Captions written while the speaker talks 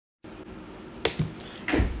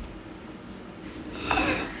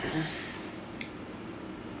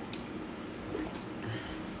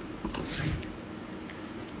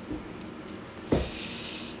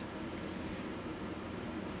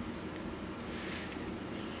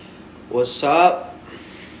What's up?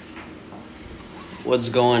 What's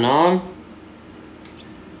going on?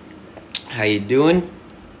 How you doing?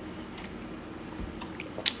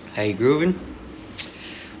 How you grooving?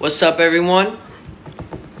 What's up, everyone?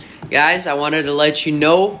 Guys, I wanted to let you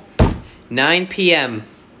know 9 p.m.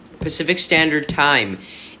 Pacific Standard Time.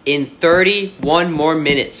 In 31 more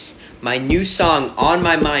minutes, my new song, On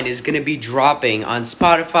My Mind, is going to be dropping on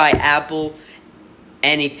Spotify, Apple,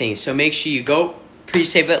 anything. So make sure you go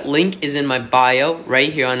pre-save it. Link is in my bio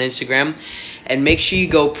right here on Instagram. And make sure you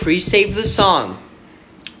go pre-save the song.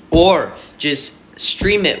 Or just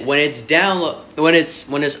stream it when it's when it's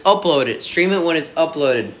uploaded. Stream it when it's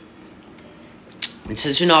uploaded. It's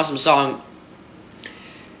such an awesome song.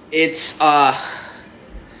 It's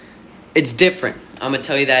different. I'm gonna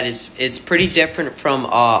tell you that it's pretty different from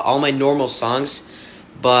all my normal songs,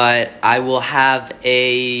 but I will have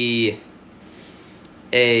a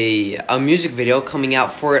music video coming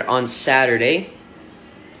out for it on Saturday,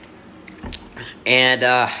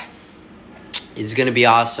 and it's gonna be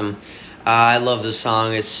awesome. I love the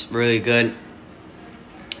song. It's really good.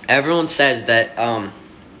 Everyone says that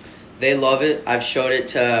they love it. I've showed it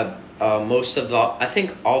to most of I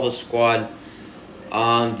think all the squad.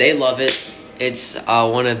 They love it. It's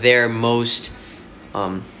one of their most,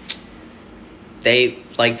 they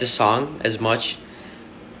like the song as much.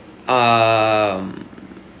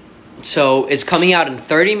 So it's coming out in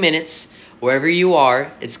 30 minutes, wherever you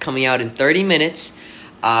are. It's coming out in 30 minutes.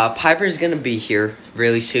 Piper's going to be here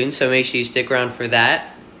really soon, so make sure you stick around for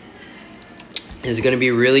that. It's going to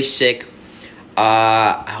be really sick.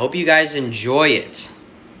 I hope you guys enjoy it.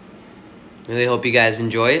 Really hope you guys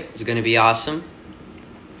enjoy it. It's going to be awesome.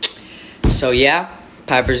 So yeah,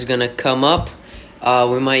 Piper's gonna come up.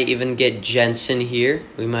 We might even get Jensen here.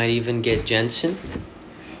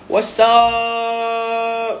 What's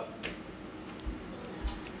up?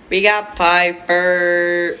 We got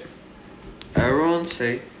Piper. Everyone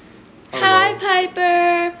say hello. Hi,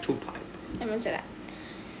 Piper. To Piper. Everyone say that.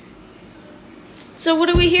 So what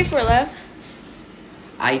are we here for, love?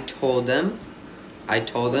 I told them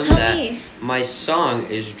Tell that me. my song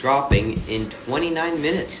is dropping in 29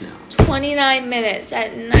 minutes now. 29 minutes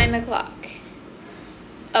at 9 o'clock.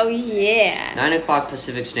 Oh, yeah. 9 o'clock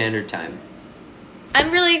Pacific Standard Time.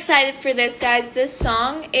 I'm really excited for this, guys. This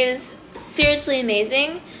song is seriously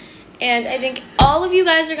amazing. And I think all of you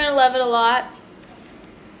guys are going to love it a lot.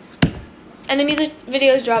 And the music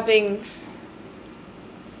video is dropping...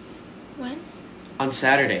 when? On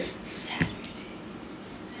Saturday. Saturday.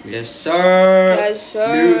 Yes, sir. Yes,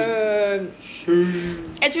 sir. Sure.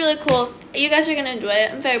 It's really cool. You guys are going to enjoy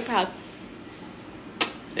it. I'm very proud.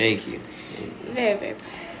 Thank you. Very, very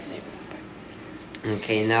proud. Very, very proud.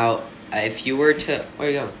 Okay, now, if you were to... Where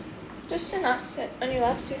are you going? Just sit on your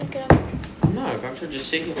lap so you don't get up. No, I'm trying to just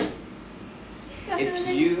sit here.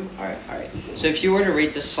 If Alright. So if you were to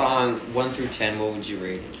rate the song 1 through 10, what would you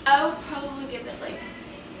rate it? I would probably give it like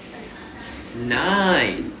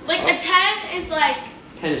 9. a 10 is like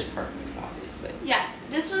 10 is perfect, obviously. yeah.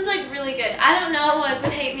 This one's like really good. I don't know like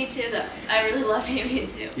with Hate Me Too though. I really love Hate Me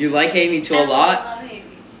Too. You like Hate Me Too a I lot? love Hate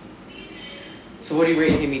Me Too. So what do you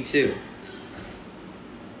rate Hate Me Too?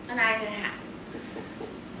 A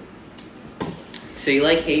 9.5. So you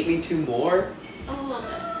like Hate Me Too more? A little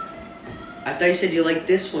bit. I thought you said you like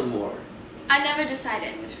this one more. I never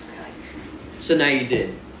decided which one I like. So now you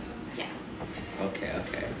did? Yeah. Okay.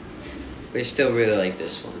 But you still really like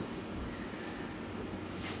this one.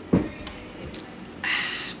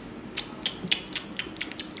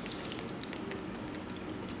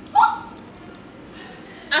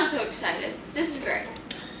 I'm so excited. This is great.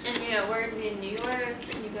 And you know, we're gonna be in New York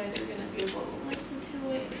and you guys are gonna be able to listen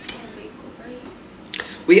to it. It's gonna be great.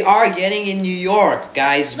 We are getting in New York,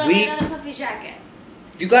 guys. Look, I got a puffy jacket.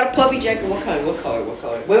 You got a puffy jacket? What kind? What color?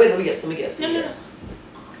 Wait, let me guess. No.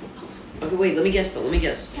 Okay, wait, let me guess though.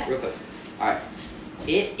 Okay. Real quick. Alright.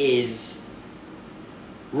 It is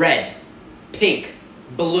red, pink,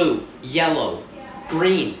 blue, yellow,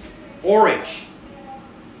 green, orange,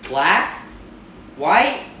 black,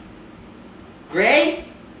 white, gray.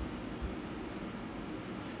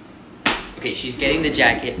 Okay, she's getting the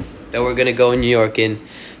jacket that we're gonna go in New York in.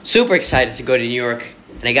 Super excited to go to New York.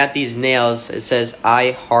 And I got these nails. It says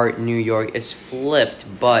I Heart New York. It's flipped,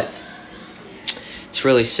 but it's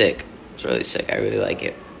really sick. I really like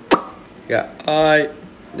it. Yeah, I,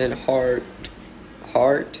 then heart,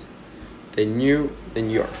 then New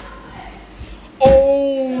York.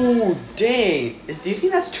 Oh, dang. Do you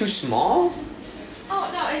think that's too small? Oh,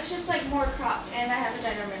 no, it's just like more cropped and I have a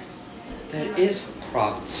ginormous. That is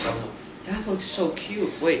cropped. So that looks so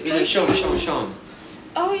cute. Wait, show him.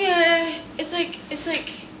 Oh yeah, it's like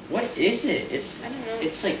What is it? I don't know.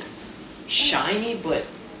 It's like shiny, but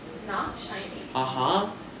Not shiny. uh-huh.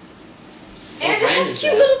 And it brand has is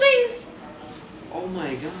cute that? little things. Oh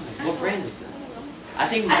my god. What brand is that? I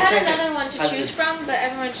think I my had jacket another one to has choose this- from, but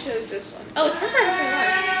everyone chose this one. Oh, it's for Forever 21.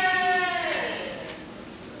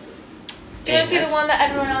 Do you want to see the nice. one that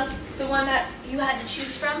everyone else, the one that you had to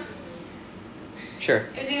choose from? Sure.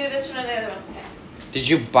 It was either this one or the other one. Okay. Did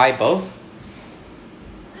you buy both?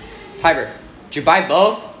 Piper, did you buy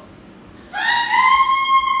both?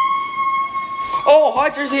 Oh,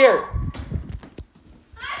 Hunter's here!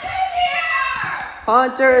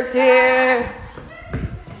 Hunter's here!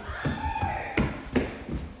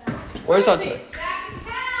 Where's Hunter?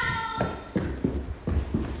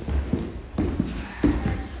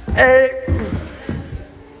 Hey!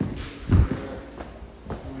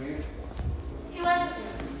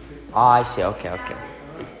 Oh, I see. Okay.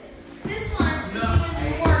 This one is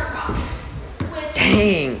even more cropped, which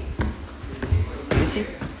Dang! Let me see.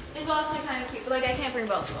 is also kind of cute. But like, I can't bring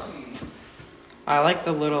both of them. I like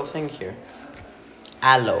the little thing here.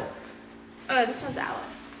 Aloe. Oh, this one's aloe.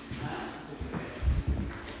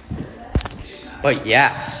 But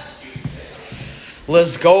yeah.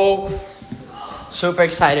 Let's go. Super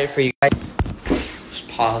excited for you guys. Just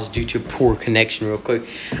pause due to poor connection real quick.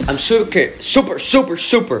 I'm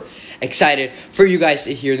super excited for you guys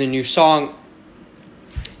to hear the new song.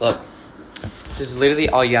 Look. This is literally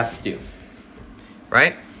all you have to do.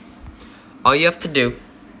 Right? All you have to do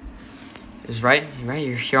is right,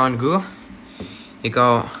 you're here on Google. You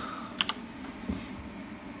go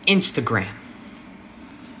Instagram.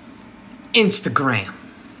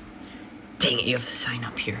 Dang it, you have to sign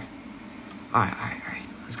up here. Alright.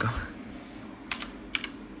 Let's go.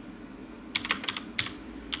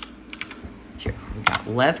 Here, we got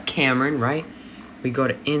Lev Cameron, right? We go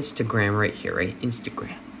to Instagram right here, right?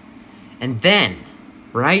 Instagram. And then,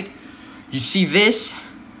 right? You see this?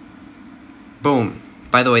 Boom.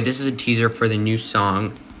 By the way, this is a teaser for the new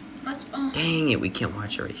song. Dang it, we can't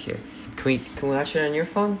watch it right here. Can we watch it on your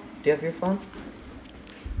phone? Do you have your phone?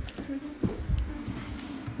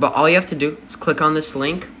 But all you have to do is click on this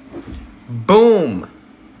link. Boom!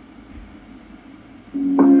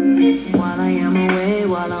 While I am away,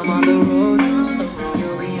 while I'm on the road,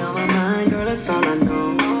 you'll be on my mind, girl, that's all I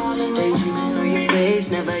know. Daydreaming of your face,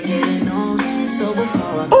 never getting old. So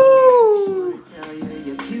before I go, just wanna tell you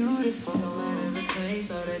you're beautiful. No matter the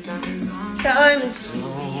place or the time is on. Time is I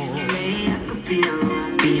could be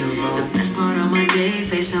alone. The best part of my day,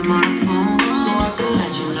 face I'm on the phone, so I could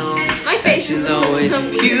let you know. My face is always so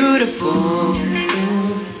cute. beautiful.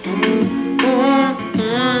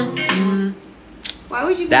 Why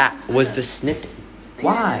would you? That post this was photo? the snippet. Yeah,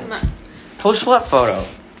 Why? I'm not- Post what photo?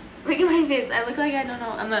 Look at my face. I look like I don't know.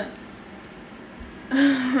 I'm not.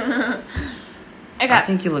 Okay. I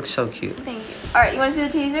think you look so cute. Thank you. All right, you want to see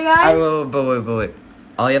the teaser, guys? Wait.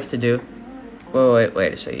 All you have to do.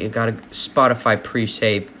 Wait a second. You gotta Spotify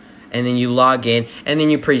pre-save, and then you log in, and then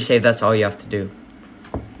you pre-save. That's all you have to do.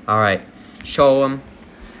 All right. Show them.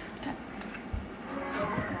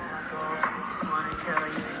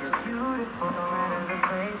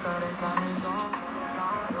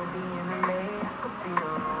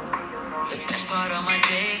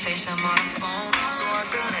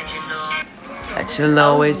 That you'll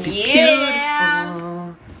always be Yeah.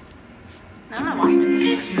 beautiful. No, I'm not watching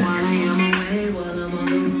this. While I am away, while I'm on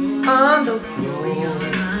the road, On the you'll be on my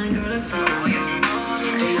mind, girl, that's all I know.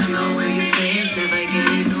 Daydreaming of your face, never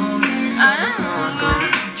getting old. So before I go,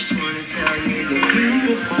 just wanna tell you you're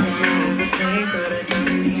beautiful. No matter the place or the time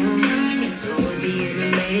is on. So we'll be in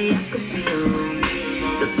LA, I could be alone.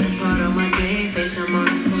 The best part of my day, face I'm on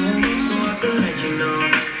the phone, so I could let you know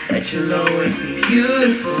that you'll always be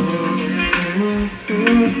beautiful.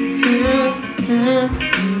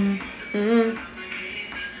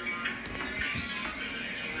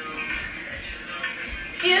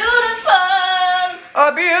 Beautiful.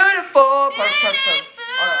 A beautiful. Beautiful.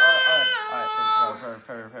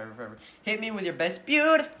 Perfect. Hit me with your best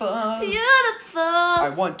beautiful. Beautiful.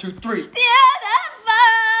 Alright, 1, 2, 3. Beautiful.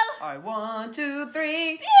 Alright, 1, 2,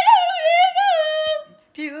 3. Beautiful.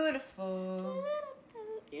 Beautiful.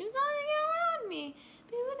 You're just around me.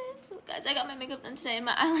 Beautiful. Guys, I got my makeup done today and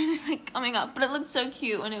my eyeliner's like coming up, but it looks so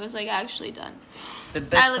cute when it was like actually done. The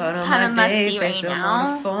best I look part of kinda my day, musty face right I'm now.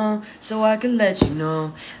 on the phone, so I can let you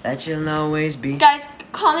know that you'll always be. Guys,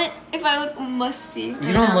 comment if I look musty. You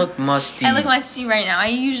right don't now. look musty. I look musty right now. I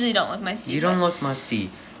usually don't look musty. You don't look musty.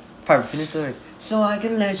 Piper, finish the word. So I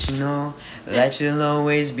can let you know that you'll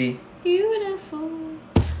always be. Beautiful.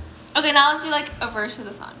 Okay, now let's do like a verse of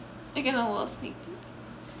the song. Like in a little sneak peek.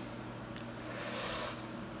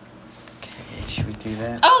 Okay, should we do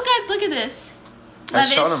that? Oh, guys, look at this. I Love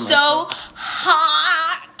showed him is so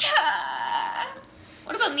hot.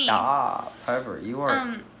 What about me? Stop, Piper. You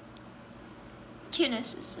are.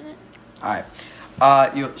 Cuteness, isn't it? All right.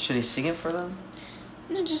 Should I sing it for them?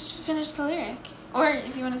 No, just finish the lyric. Or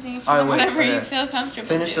if you want to sing it for All right, them, wait, whatever you okay. feel comfortable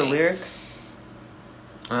Finish the doing. lyric.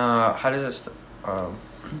 How does this? Now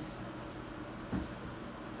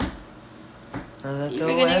that You the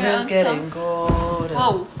forgetting your weather's own getting colder.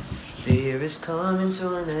 Whoa. The year is coming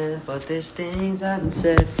to an end, but there's things I haven't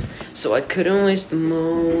said, so I couldn't waste the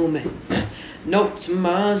moment. Nope,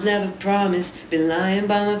 tomorrow's never promised. Been lying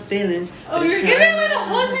by my feelings. Oh, but you're it's giving time away the now.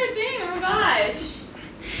 whole entire thing. Oh my gosh.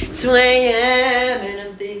 2 a.m. and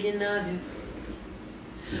I'm thinking of you.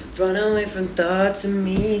 Run away from thoughts of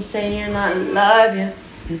me saying I love you.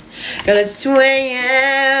 Girl, it's 2 a.m.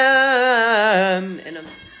 and I'm.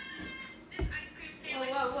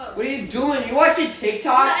 Whoa. What are you doing? You watching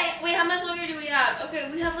TikTok? Wait, how much longer do we have?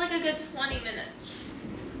 Okay, we have like a good 20 minutes.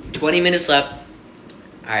 20 minutes left.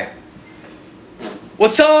 Alright.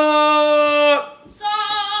 What's up? What's up?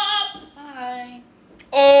 Hi.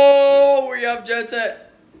 Oh, we have Jet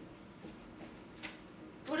Set.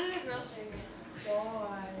 What are the girls doing right now?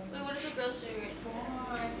 Wait, what are the girls doing right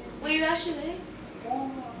now? Wait, you actually there?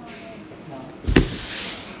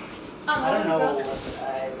 I don't know. What I are the girls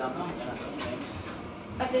don't know.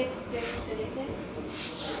 I think they're there.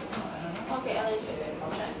 Okay, Ellie's right there.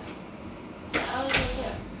 I'll check. Ellie's right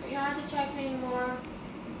there. You don't have to check anymore.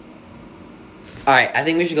 Alright, I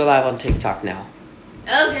think we should go live on TikTok now.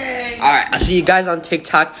 Okay. Alright, I'll see you guys on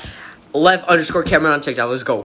TikTok. Lev_Cameron on TikTok. Let's go.